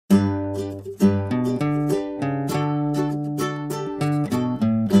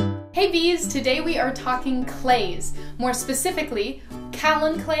Today we are talking clays, more specifically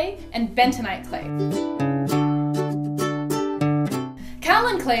Kaolin Clay and Bentonite Clay.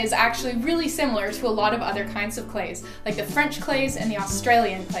 Kaolin Clay is actually really similar to a lot of other kinds of clays, like the French clays and the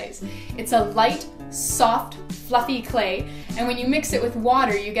Australian clays. It's a light, soft, fluffy clay, and when you mix it with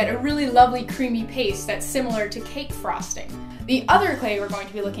water you get a really lovely creamy paste that's similar to cake frosting. The other clay we're going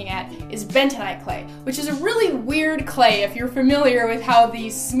to be looking at is Bentonite Clay, which is a really weird clay if you're familiar with how the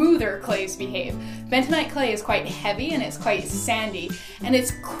smoother clays behave. Bentonite Clay is quite heavy and it's quite sandy, and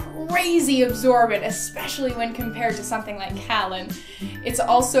it's crazy absorbent, especially when compared to something like Kaolin. It's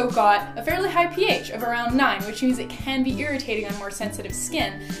also got a fairly high pH of around 9, which means it can be irritating on more sensitive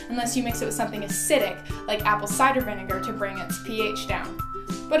skin unless you mix it with something acidic like apple cider vinegar to bring its pH down.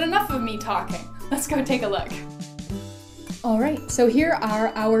 But enough of me talking, let's go take a look. Alright, so here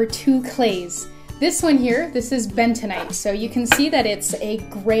are our two clays. This one here, this is bentonite, so you can see that it's a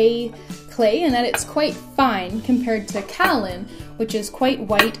gray clay and that it's quite fine compared to Kaolin, which is quite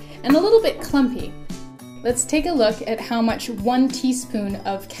white and a little bit clumpy. Let's take a look at how much 1 teaspoon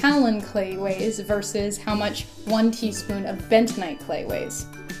of Kaolin clay weighs versus how much 1 teaspoon of bentonite clay weighs.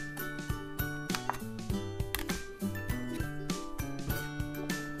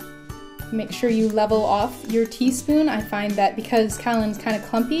 Make sure you level off your teaspoon. I find that because Kaolin's kind of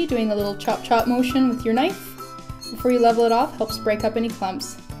clumpy, doing a little chop motion with your knife before you level it off helps break up any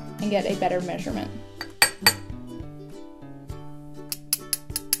clumps and get a better measurement.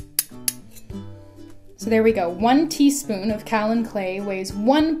 So there we go. 1 teaspoon of Kaolin clay weighs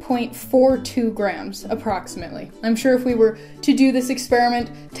 1.42 grams approximately. I'm sure if we were to do this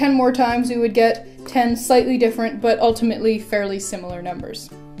experiment 10 more times we would get 10 slightly different but ultimately fairly similar numbers.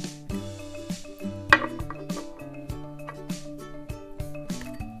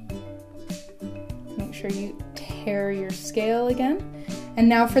 Make sure you tare your scale again. And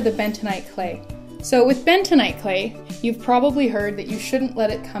now for the bentonite clay. So with bentonite clay, you've probably heard that you shouldn't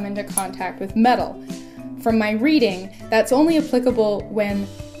let it come into contact with metal. From my reading, that's only applicable when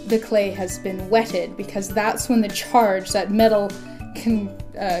the clay has been wetted, because that's when the charge that metal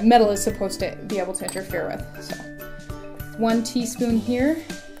is supposed to be able to interfere with. So 1 teaspoon here,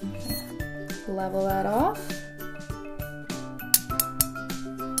 level that off.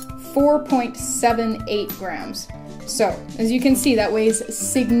 4.78 grams. So, as you can see, that weighs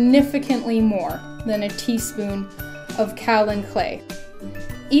significantly more than a teaspoon of Kaolin clay.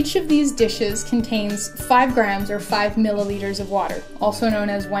 Each of these dishes contains 5 grams or 5 milliliters of water, also known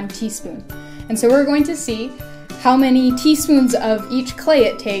as 1 teaspoon. And so we're going to see how many teaspoons of each clay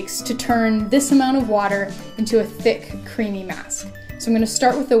it takes to turn this amount of water into a thick, creamy mask. So I'm going to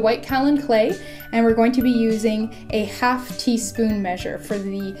start with the white Kaolin clay, and we're going to be using a ½ teaspoon measure for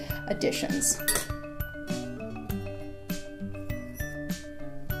the additions.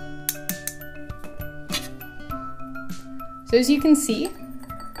 So as you can see,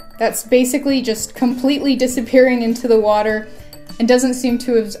 that's basically just completely disappearing into the water and doesn't seem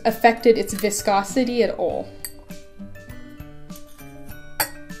to have affected its viscosity at all.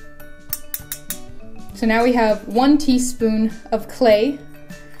 So now we have 1 teaspoon of clay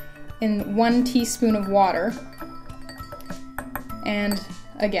in 1 teaspoon of water, and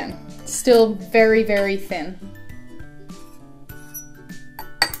again, still very, very thin.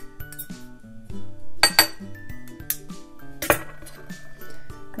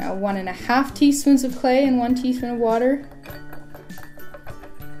 Now 1½ teaspoons of clay and 1 teaspoon of water.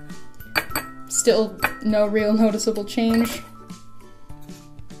 Still no real noticeable change.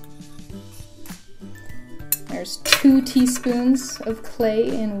 There's 2 teaspoons of clay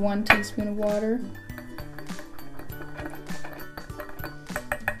in 1 teaspoon of water.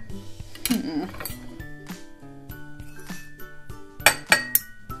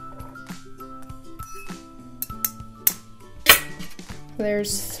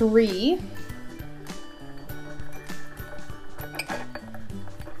 There's 3.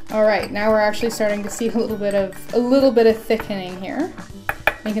 All right, now we're actually starting to see a little bit of thickening here.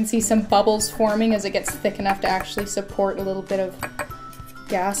 You can see some bubbles forming as it gets thick enough to actually support a little bit of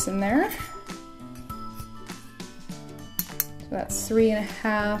gas in there. So that's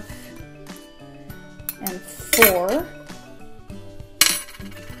 3½ and 4.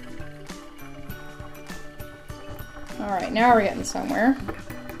 All right, now we're getting somewhere.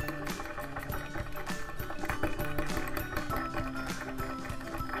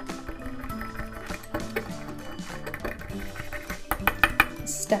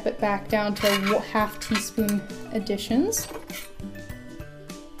 Step it back down to ½ teaspoon additions.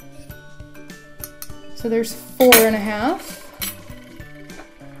 So there's 4½.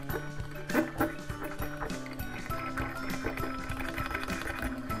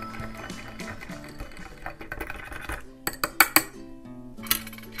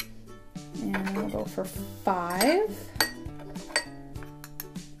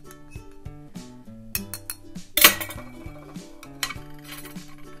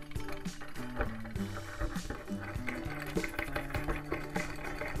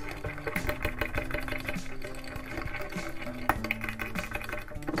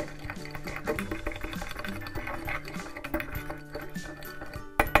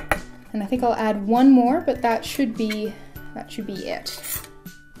 And I think I'll add one more, but that should be it.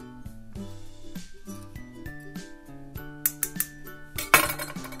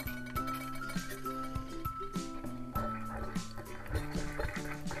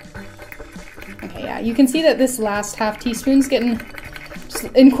 Okay, yeah, you can see that this last half teaspoon's just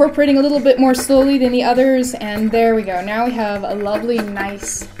incorporating a little bit more slowly than the others, and there we go. Now we have a lovely,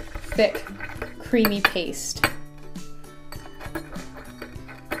 nice, thick, creamy paste.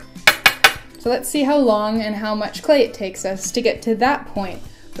 So let's see how long and how much clay it takes us to get to that point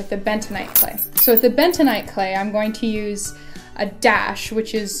with the bentonite clay. So with the bentonite clay, I'm going to use a dash,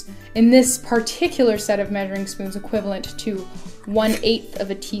 which is, in this particular set of measuring spoons, equivalent to 1/8 of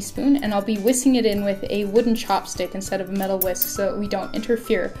a teaspoon, and I'll be whisking it in with a wooden chopstick instead of a metal whisk so that we don't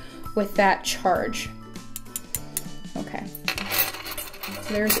interfere with that charge. Okay,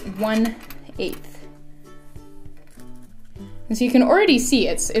 so there's 1/8. And so you can already see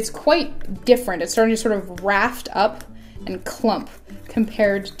it's quite different. It's starting to sort of raft up and clump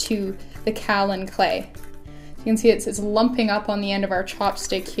compared to the Kaolin Clay. You can see it's lumping up on the end of our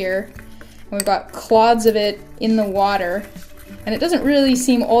chopstick here. And we've got clods of it in the water. And it doesn't really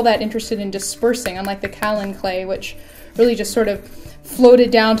seem all that interested in dispersing, unlike the Kaolin Clay, which really just sort of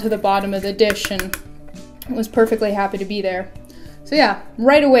floated down to the bottom of the dish and was perfectly happy to be there. So yeah,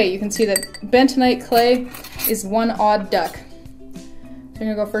 right away you can see that bentonite clay is one odd duck. So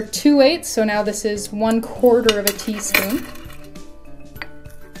I'm gonna go for 2/8, so now this is 1/4 of a teaspoon.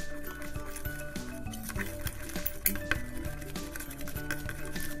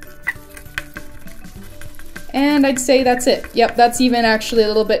 And I'd say that's it. Yep, that's even actually a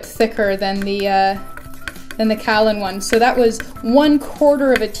little bit thicker than the Kaolin one. So that was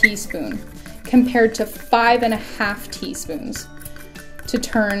 1/4 of a teaspoon compared to 5.5 teaspoons to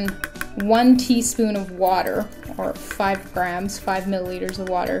turn 1 teaspoon of water, or 5 grams, 5 milliliters of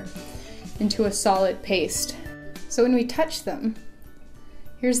water, into a solid paste. So when we touch them,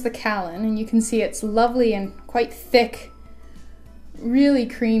 here's the Kaolin, and you can see it's lovely and quite thick, really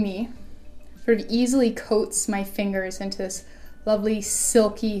creamy. Sort of easily coats my fingers into this lovely,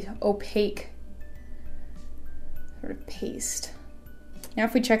 silky, opaque sort of paste. Now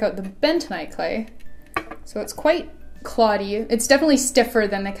if we check out the bentonite clay, so it's quite cloddy. It's definitely stiffer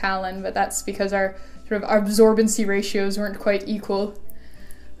than the Kaolin, but that's because our sort of absorbency ratios weren't quite equal.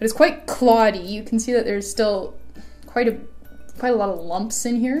 But it's quite cloddy. You can see that there's still quite a lot of lumps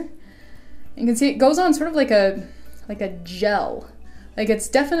in here. You can see it goes on sort of like a gel. Like it's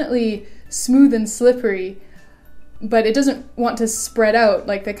definitely smooth and slippery, but it doesn't want to spread out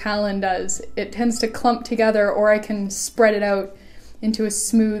like the Kaolin does. It tends to clump together, or I can spread it out into a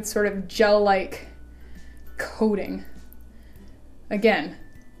smooth sort of gel-like coating. Again,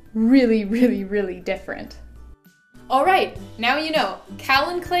 really, really, really different. Alright, now you know,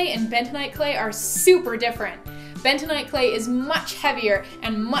 Kaolin clay and bentonite clay are super different. Bentonite clay is much heavier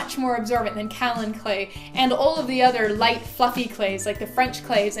and much more absorbent than Kaolin clay and all of the other light, fluffy clays like the French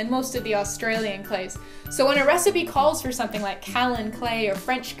clays and most of the Australian clays. So when a recipe calls for something like Kaolin clay or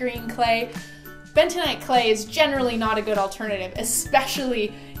French green clay, bentonite clay is generally not a good alternative,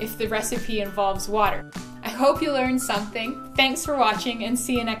 especially if the recipe involves water. I hope you learned something. Thanks for watching and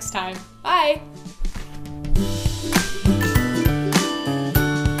see you next time. Bye!